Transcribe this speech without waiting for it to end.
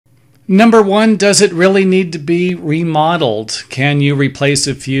Number one, does it really need to be remodeled? Can you replace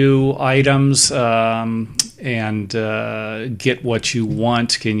a few items and get what you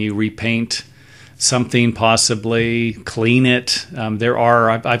want? Can you repaint something, possibly clean it?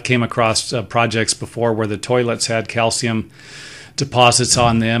 I've came across projects before where the toilets had calcium deposits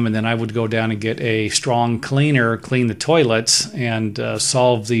on them, and then I would go down and get a strong cleaner, clean the toilets, and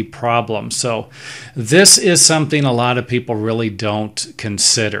solve the problem. So this is something a lot of people really don't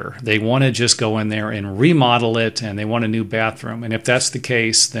consider. They want to just go in there and remodel it, and they want a new bathroom. And if that's the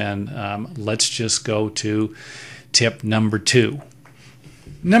case, then let's just go to tip number two.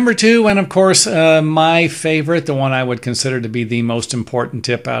 Number two, and of course my favorite, the one I would consider to be the most important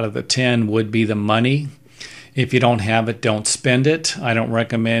tip out of the 10, would be the money. If you don't have it, don't spend it. I don't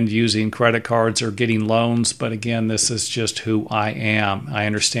recommend using credit cards or getting loans, but again, this is just who I am. I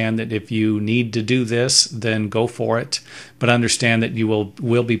understand that if you need to do this, then go for it, but understand that you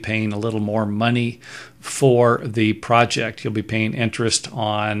will be paying a little more money for the project. You'll be paying interest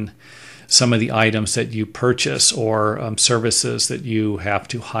on some of the items that you purchase or services that you have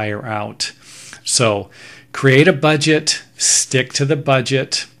to hire out. So create a budget, stick to the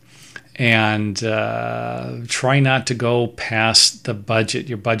budget, and try not to go past the budget.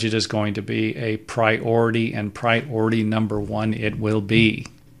 Your budget is going to be a priority, and priority number one it will be.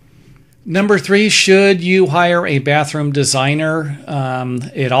 Number three, should you hire a bathroom designer?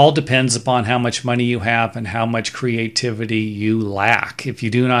 It all depends upon how much money you have and how much creativity you lack. If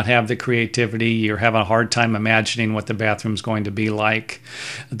you do not have the creativity, you're having a hard time imagining what the bathroom's going to be like,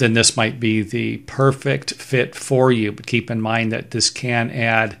 then this might be the perfect fit for you. But keep in mind that this can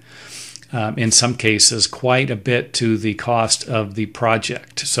add in some cases, quite a bit to the cost of the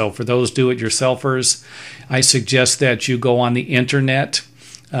project. So for those do-it-yourselfers, I suggest that you go on the internet,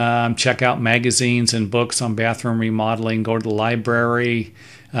 check out magazines and books on bathroom remodeling, go to the library.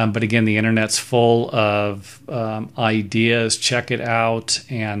 But again, the internet's full of ideas. Check it out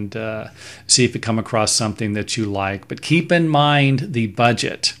and see if you come across something that you like. But keep in mind the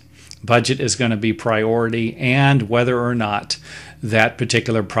budget. Budget is going to be priority, and whether or not that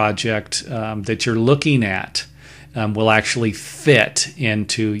particular project that you're looking at will actually fit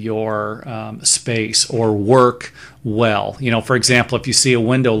into your space or work well. You know, for example, if you see a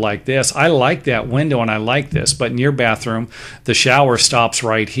window like this, I like that window and I like this, but in your bathroom, the shower stops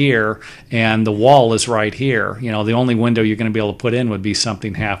right here and the wall is right here. You know, the only window you're going to be able to put in would be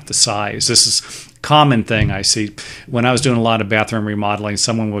something half the size. This is a common thing I see. When I was doing a lot of bathroom remodeling,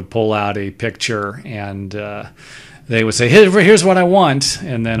 someone would pull out a picture and they would say, here's what I want.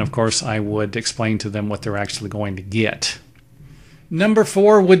 And then, of course, I would explain to them what they're actually going to get. Number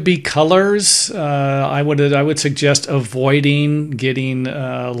four would be colors. I would suggest avoiding getting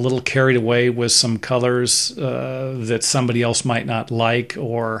a little carried away with some colors that somebody else might not like,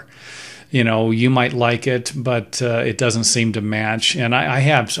 or you know, you might like it, but it doesn't seem to match. And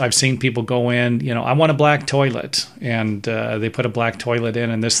I've seen people go in, you know, I want a black toilet, and they put a black toilet in,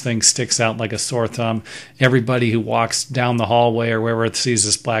 and this thing sticks out like a sore thumb. Everybody who walks down the hallway or wherever sees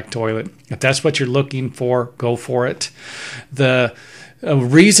this black toilet, if that's what you're looking for, go for it. The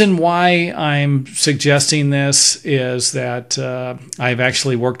reason why I'm suggesting this is that I've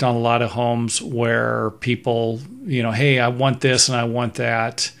actually worked on a lot of homes where people, you know, hey, I want this and I want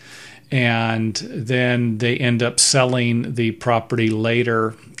that. And then they end up selling the property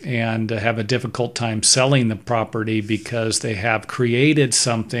later and have a difficult time selling the property because they have created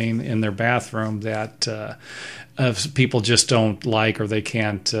something in their bathroom that people just don't like, or they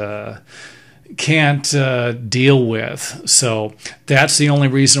can't deal with. So that's the only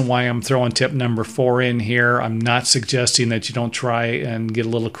reason why I'm throwing tip number 4 in here. I'm not suggesting that you don't try and get a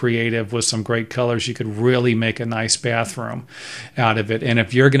little creative with some great colors. You could really make a nice bathroom out of it. And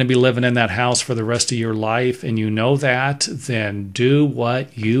if you're going to be living in that house for the rest of your life and you know that, then do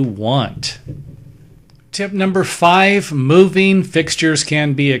what you want. Tip number 5, moving fixtures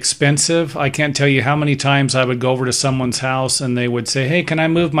can be expensive. I can't tell you how many times I would go over to someone's house and they would say, hey, can I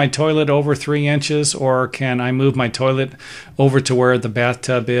move my toilet over 3 inches, or can I move my toilet over to where the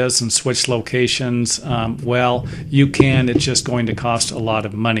bathtub is and switch locations? Well, you can. It's just going to cost a lot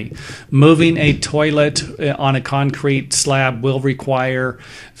of money. Moving a toilet on a concrete slab will require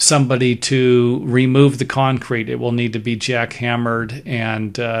somebody to remove the concrete. It will need to be jackhammered,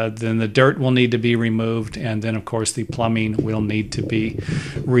 and then the dirt will need to be removed. And then, of course, the plumbing will need to be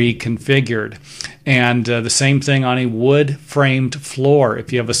reconfigured. And the same thing on a wood framed floor.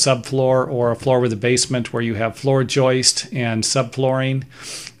 If you have a subfloor or a floor with a basement where you have floor joist and subflooring,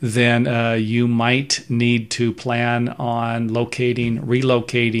 then you might need to plan on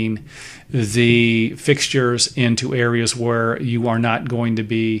relocating the fixtures into areas where you are not going to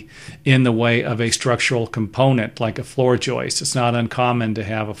be in the way of a structural component like a floor joist. It's not uncommon to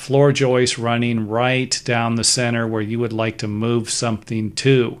have a floor joist running right down the center where you would like to move something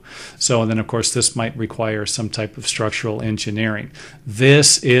to. So then, of course, this might require some type of structural engineering.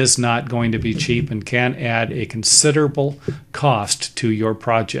 This is not going to be cheap and can add a considerable cost to your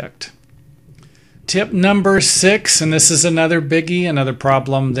project. Tip number 6, and this is another biggie, another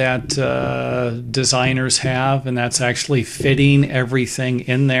problem that designers have, and that's actually fitting everything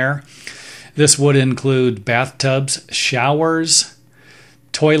in there. This would include bathtubs, showers,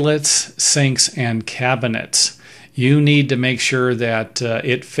 toilets, sinks, and cabinets. You need to make sure that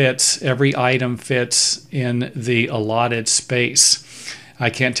every item fits in the allotted space. I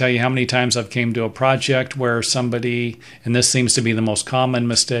can't tell you how many times I've came to a project where somebody, and this seems to be the most common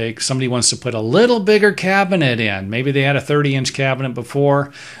mistake, somebody wants to put a little bigger cabinet in. Maybe they had a 30-inch cabinet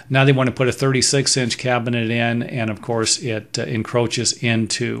before. Now they want to put a 36-inch cabinet in, and of course it encroaches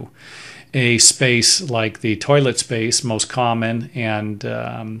into a space like the toilet space, most common,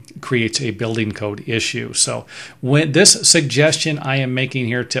 and creates a building code issue. So this suggestion I am making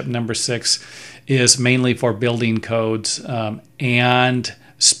here, tip number 6, is mainly for building codes and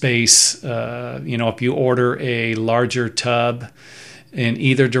space. If you order a larger tub in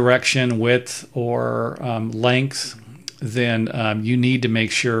either direction, width or length, then you need to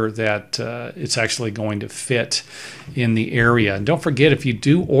make sure that it's actually going to fit in the area. And don't forget, if you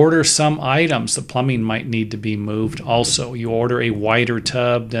do order some items, the plumbing might need to be moved also. You order a wider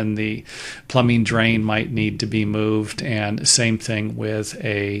tub, then the plumbing drain might need to be moved, and same thing with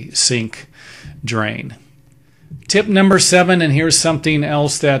a sink drain. Tip number 7, and here's something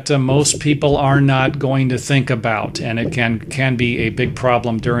else that most people are not going to think about, and it can be a big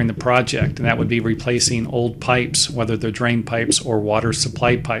problem during the project, and that would be replacing old pipes, whether they're drain pipes or water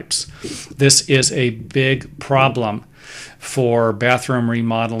supply pipes. This is a big problem for bathroom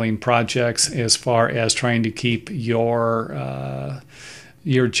remodeling projects as far as trying to keep your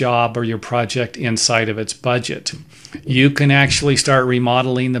job or your project inside of its budget. You can actually start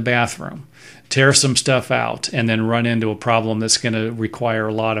remodeling the bathroom, tear some stuff out, and then run into a problem that's going to require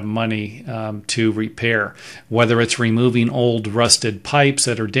a lot of money to repair. Whether it's removing old rusted pipes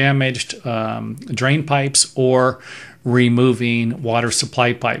that are damaged, drain pipes, or removing water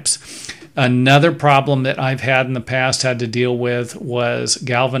supply pipes. Another problem that I've had in the past had to deal with was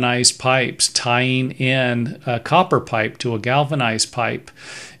galvanized pipes, tying in a copper pipe to a galvanized pipe.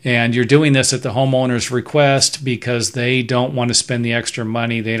 And you're doing this at the homeowner's request because they don't want to spend the extra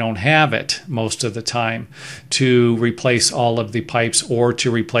money. They don't have it most of the time to replace all of the pipes or to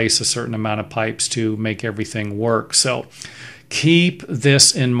replace a certain amount of pipes to make everything work. So keep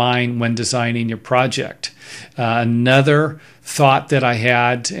this in mind when designing your project. Another thought that I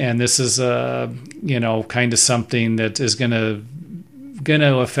had, and this is kind of something that is going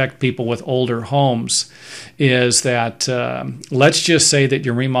to affect people with older homes, is that let's just say that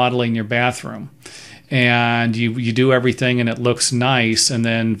you're remodeling your bathroom and you do everything and it looks nice, and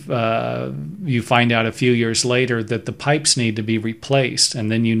then you find out a few years later that the pipes need to be replaced, and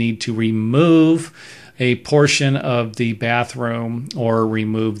then you need to remove a portion of the bathroom or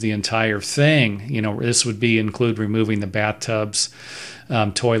remove the entire thing. This would include removing the bathtubs,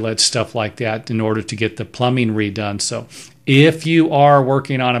 toilets, stuff like that, in order to get the plumbing redone. So if you are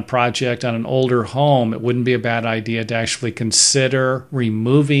working on a project on an older home, it wouldn't be a bad idea to actually consider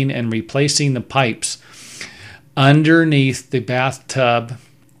removing and replacing the pipes underneath the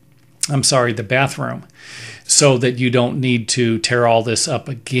bathroom, so that you don't need to tear all this up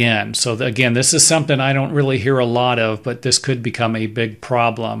again. So again, this is something I don't really hear a lot of, but this could become a big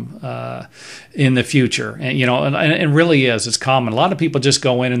problem in the future. And it really is. It's common. A lot of people just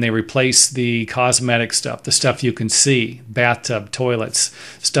go in and they replace the cosmetic stuff, the stuff you can see, bathtub, toilets,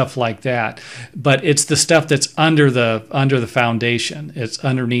 stuff like that. But it's the stuff that's under the foundation. It's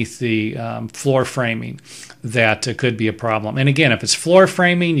underneath the floor framing that could be a problem. And again, if it's floor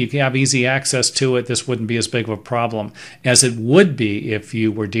framing, you can have easy access to it. This wouldn't be as big of a problem as it would be if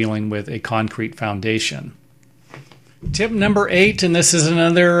you were dealing with a concrete foundation. Tip number 8, and this is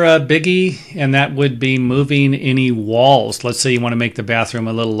another biggie, and that would be moving any walls. Let's say you want to make the bathroom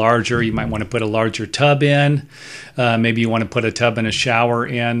a little larger. You might want to put a larger tub in. Maybe you want to put a tub and a shower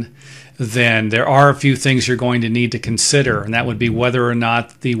in. Then there are a few things you're going to need to consider, and that would be whether or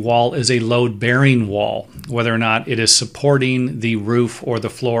not the wall is a load-bearing wall, whether or not it is supporting the roof or the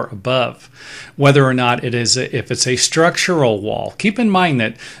floor above, whether or not it is if it's a structural wall. Keep in mind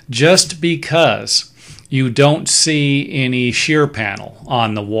that just because you don't see any shear panel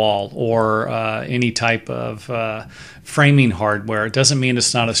on the wall or any type of framing hardware, it doesn't mean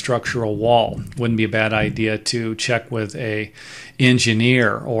it's not a structural wall. Wouldn't be a bad idea to check with a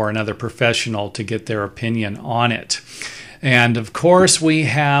engineer or another professional to get their opinion on it. And of course, we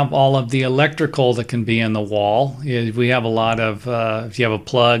have all of the electrical that can be in the wall. We have a lot of, if you have a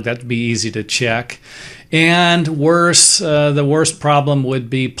plug, that'd be easy to check. And worse, the worst problem would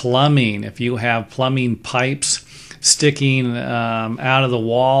be plumbing. If you have plumbing pipes sticking out of the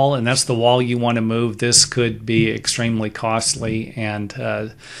wall, and that's the wall you want to move, this could be extremely costly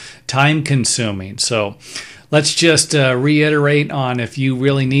and time-consuming. So let's just reiterate on if you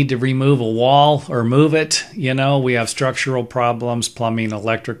really need to remove a wall or move it. You know, we have structural problems, plumbing,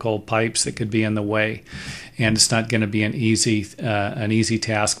 electrical pipes that could be in the way. And it's not going to be an easy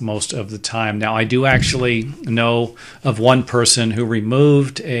task most of the time. Now, I do actually know of one person who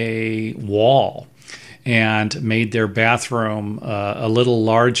removed a wall and made their bathroom a little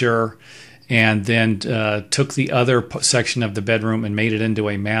larger, and then took the other section of the bedroom and made it into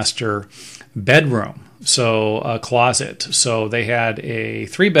a master bedroom. So a closet. So they had a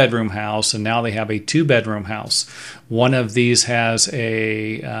 3-bedroom house, and now they have a 2-bedroom house. One of these has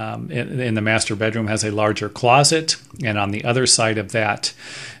in the master bedroom has a larger closet, and on the other side of that,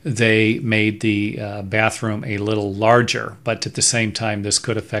 they made the bathroom a little larger. But at the same time, this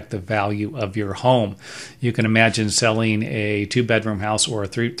could affect the value of your home. You can imagine selling a 2-bedroom house or a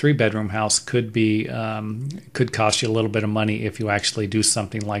 3-bedroom house could cost you a little bit of money if you actually do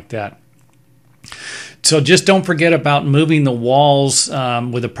something like that. So just don't forget about moving the walls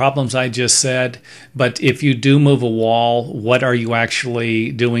with the problems I just said. But if you do move a wall, what are you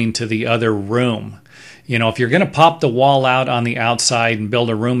actually doing to the other room? You know, if you're going to pop the wall out on the outside and build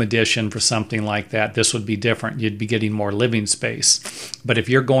a room addition for something like that, this would be different. You'd be getting more living space. But if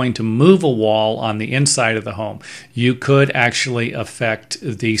you're going to move a wall on the inside of the home, you could actually affect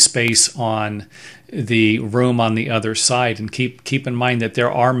the space on the room on the other side. And keep in mind that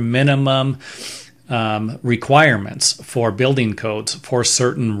there are minimum requirements for building codes for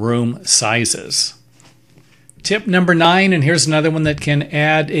certain room sizes. Tip number 9, and here's another one that can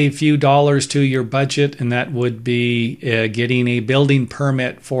add a few dollars to your budget, and that would be getting a building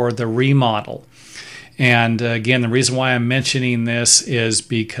permit for the remodel. And again, the reason why I'm mentioning this is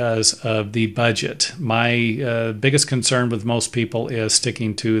because of the budget. My biggest concern with most people is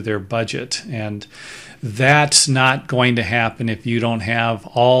sticking to their budget, and that's not going to happen if you don't have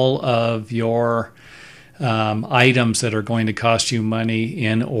all of your items that are going to cost you money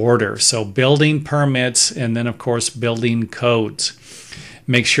in order. So building permits, and then of course building codes.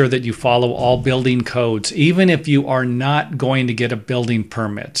 Make sure that you follow all building codes, even if you are not going to get a building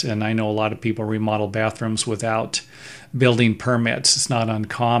permit. And I know a lot of people remodel bathrooms without building permits. It's not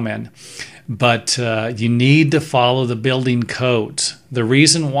uncommon. But you need to follow the building codes. The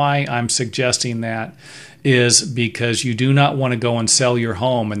reason why I'm suggesting that is because you do not want to go and sell your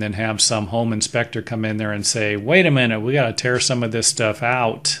home and then have some home inspector come in there and say, wait a minute, we got to tear some of this stuff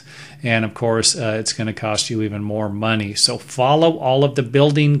out. And of course, it's going to cost you even more money. So follow all of the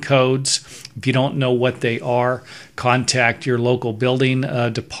building codes. If you don't know what they are, contact your local building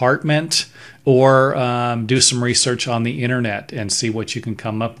department, or do some research on the internet and see what you can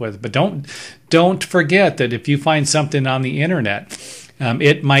come up with. But don't forget that if you find something on the internet,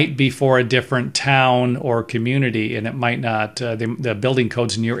 it might be for a different town or community, and it might not. The building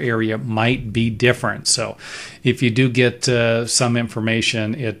codes in your area might be different. So if you do get some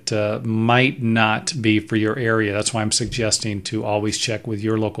information, it might not be for your area. That's why I'm suggesting to always check with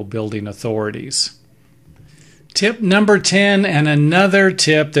your local building authorities. Tip number 10, and another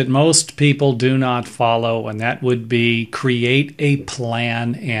tip that most people do not follow, and that would be create a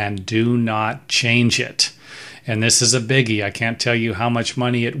plan and do not change it. And this is a biggie. I can't tell you how much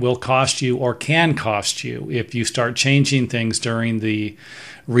money it will cost you or can cost you if you start changing things during the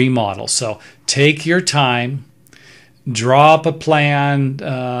remodel. So take your time, draw up a plan,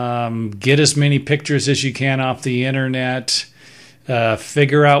 get as many pictures as you can off the internet,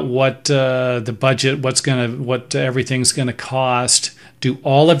 figure out what the budget, what everything's going to cost. Do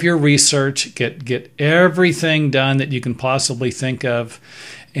all of your research, get everything done that you can possibly think of,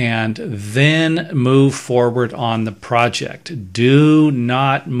 and then move forward on the project. Do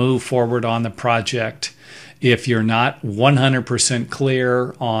not move forward on the project if you're not 100%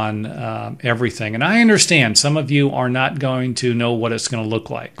 clear on everything. And I understand some of you are not going to know what it's going to look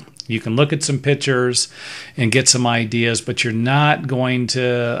like. You can look at some pictures and get some ideas, but you're not going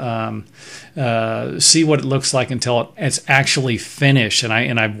to see what it looks like until it's actually finished.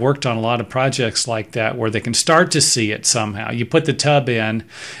 And I've worked on a lot of projects like that where they can start to see it somehow. You put the tub in,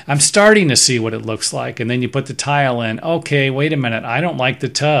 I'm starting to see what it looks like, and then you put the tile in. Okay, wait a minute, I don't like the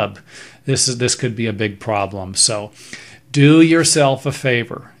tub. This could be a big problem. So do yourself a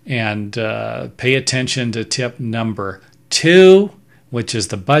favor and pay attention to tip number 2, which is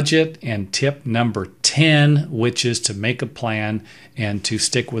the budget, and tip number 10, which is to make a plan and to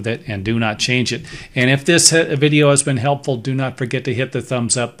stick with it and do not change it. And if this video has been helpful, do not forget to hit the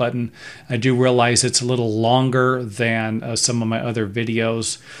thumbs up button. I do realize it's a little longer than some of my other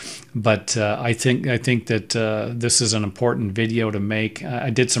videos, but I think that this is an important video to make. I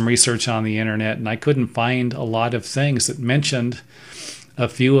did some research on the internet, and I couldn't find a lot of things that mentioned a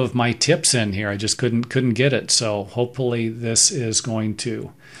few of my tips in here. I just couldn't get it. So hopefully this is going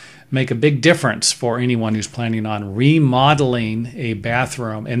to make a big difference for anyone who's planning on remodeling a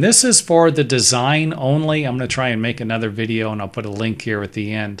bathroom. And this is for the design only. I'm going to try and make another video, and I'll put a link here at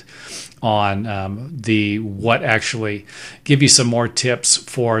the end on what actually give you some more tips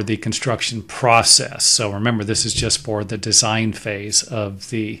for the construction process. So remember, this is just for the design phase of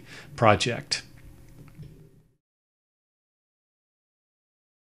the project.